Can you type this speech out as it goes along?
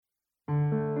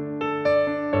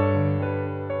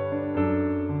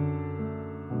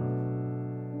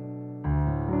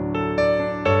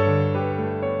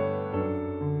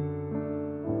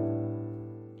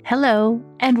Hello,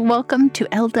 and welcome to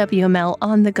LWML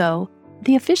On the Go,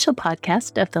 the official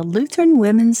podcast of the Lutheran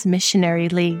Women's Missionary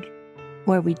League,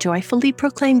 where we joyfully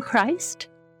proclaim Christ,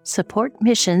 support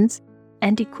missions,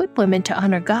 and equip women to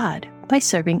honor God by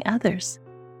serving others.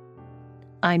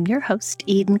 I'm your host,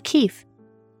 Eden Keefe.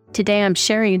 Today I'm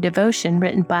sharing a devotion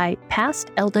written by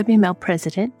past LWML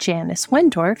President Janice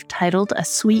Wendorf titled A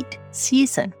Sweet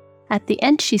Season. At the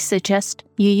end, she suggests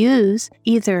you use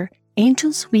either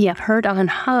Angels We Have Heard on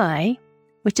High,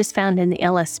 which is found in the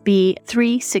LSB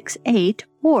 368,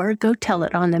 or Go Tell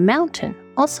It on the Mountain,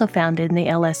 also found in the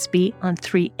LSB on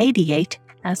 388,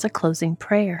 as a closing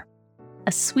prayer.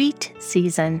 A sweet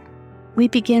season. We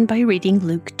begin by reading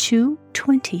Luke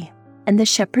 2:20. And the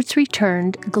shepherds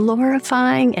returned,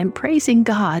 glorifying and praising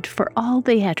God for all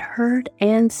they had heard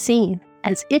and seen,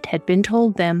 as it had been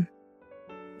told them.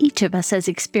 Each of us has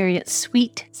experienced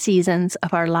sweet seasons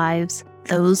of our lives.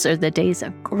 Those are the days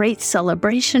of great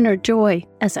celebration or joy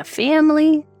as a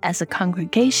family, as a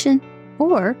congregation,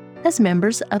 or as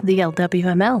members of the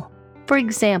LWML. For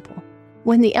example,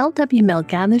 when the LWML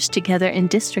gathers together in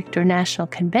district or national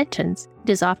conventions, it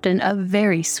is often a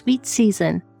very sweet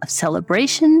season of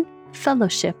celebration,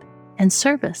 fellowship, and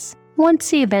service. Once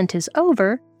the event is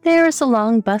over, there is a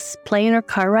long bus, plane, or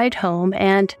car ride home,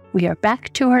 and we are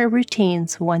back to our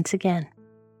routines once again.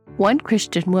 One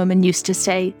Christian woman used to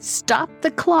say, "Stop the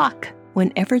clock,"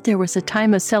 whenever there was a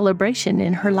time of celebration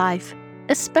in her life,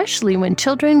 especially when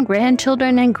children,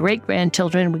 grandchildren, and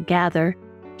great-grandchildren would gather.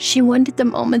 She wanted the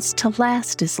moments to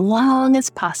last as long as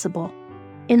possible.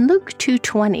 In Luke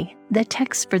 2:20, the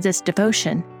text for this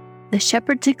devotion, the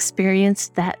shepherds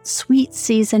experienced that sweet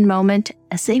season moment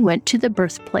as they went to the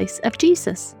birthplace of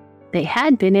Jesus. They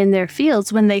had been in their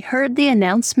fields when they heard the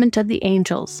announcement of the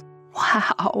angels.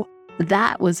 Wow!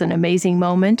 That was an amazing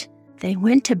moment. They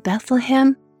went to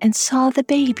Bethlehem and saw the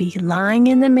baby lying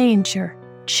in the manger,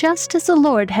 just as the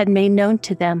Lord had made known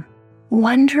to them.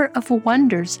 Wonder of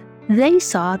wonders, they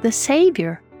saw the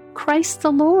Savior, Christ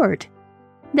the Lord.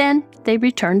 Then they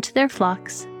returned to their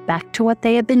flocks, back to what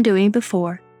they had been doing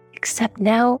before, except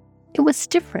now it was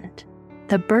different.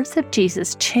 The birth of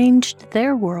Jesus changed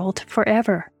their world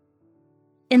forever.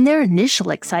 In their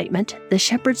initial excitement, the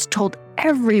shepherds told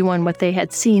everyone what they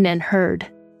had seen and heard.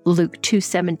 Luke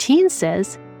 2:17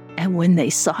 says, "And when they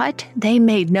saw it, they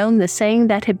made known the saying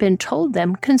that had been told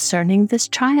them concerning this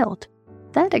child."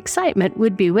 That excitement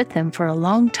would be with them for a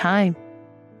long time.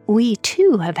 We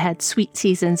too have had sweet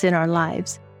seasons in our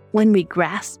lives when we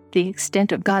grasp the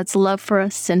extent of God's love for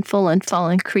us sinful and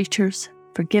fallen creatures,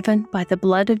 forgiven by the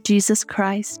blood of Jesus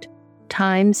Christ.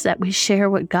 Times that we share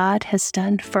what God has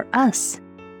done for us.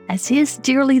 As His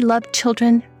dearly loved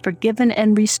children, forgiven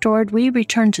and restored, we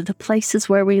return to the places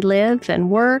where we live and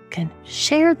work and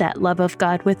share that love of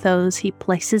God with those He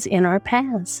places in our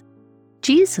paths.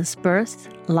 Jesus' birth,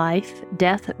 life,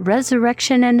 death,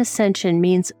 resurrection, and ascension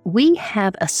means we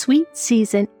have a sweet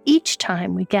season each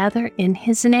time we gather in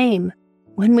His name,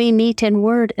 when we meet in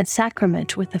word and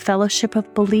sacrament with the fellowship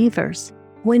of believers,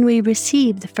 when we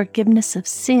receive the forgiveness of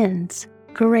sins,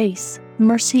 grace,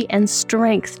 mercy, and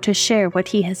strength to share what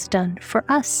He has done for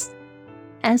us.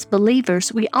 As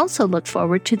believers, we also look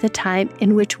forward to the time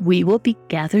in which we will be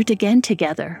gathered again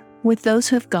together with those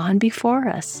who have gone before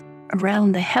us,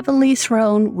 around the heavenly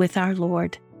throne with our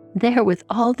Lord. There with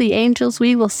all the angels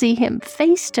we will see Him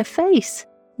face to face.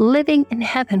 Living in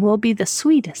heaven will be the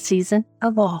sweetest season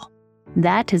of all.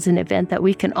 That is an event that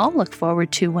we can all look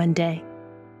forward to one day.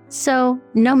 So,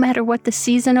 no matter what the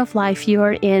season of life you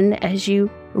are in as you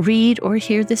read or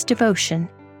hear this devotion,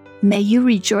 may you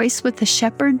rejoice with the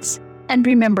shepherds and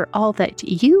remember all that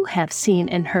you have seen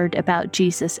and heard about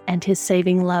Jesus and His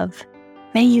saving love.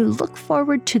 May you look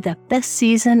forward to the best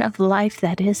season of life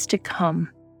that is to come,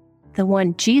 the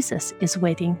one Jesus is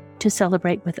waiting to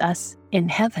celebrate with us in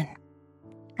heaven.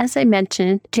 As I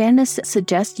mentioned, Janice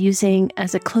suggests using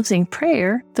as a closing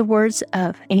prayer the words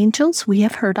of Angels We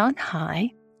Have Heard on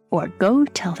High, or Go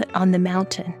Tell It on the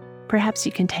Mountain. Perhaps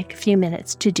you can take a few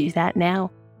minutes to do that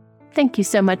now. Thank you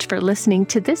so much for listening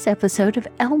to this episode of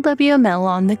LWML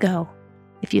On the Go.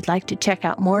 If you'd like to check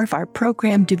out more of our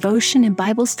program devotion and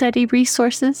Bible study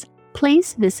resources,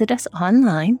 please visit us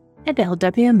online at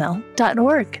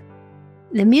lwml.org.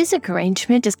 The music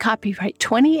arrangement is copyright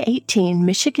 2018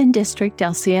 Michigan District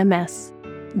LCMS.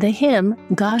 The hymn,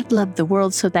 God Loved the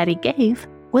World So That He Gave,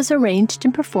 was arranged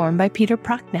and performed by Peter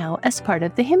Prochnow as part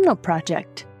of the Hymnal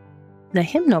Project. The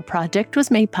Hymnal Project was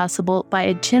made possible by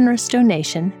a generous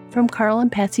donation from Carl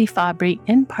and Patsy Fabry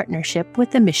in partnership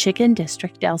with the Michigan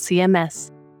District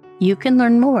LCMS. You can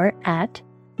learn more at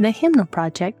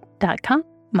thehymnalproject.com.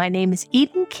 My name is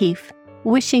Eden Keefe,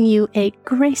 wishing you a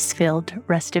grace-filled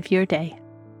rest of your day.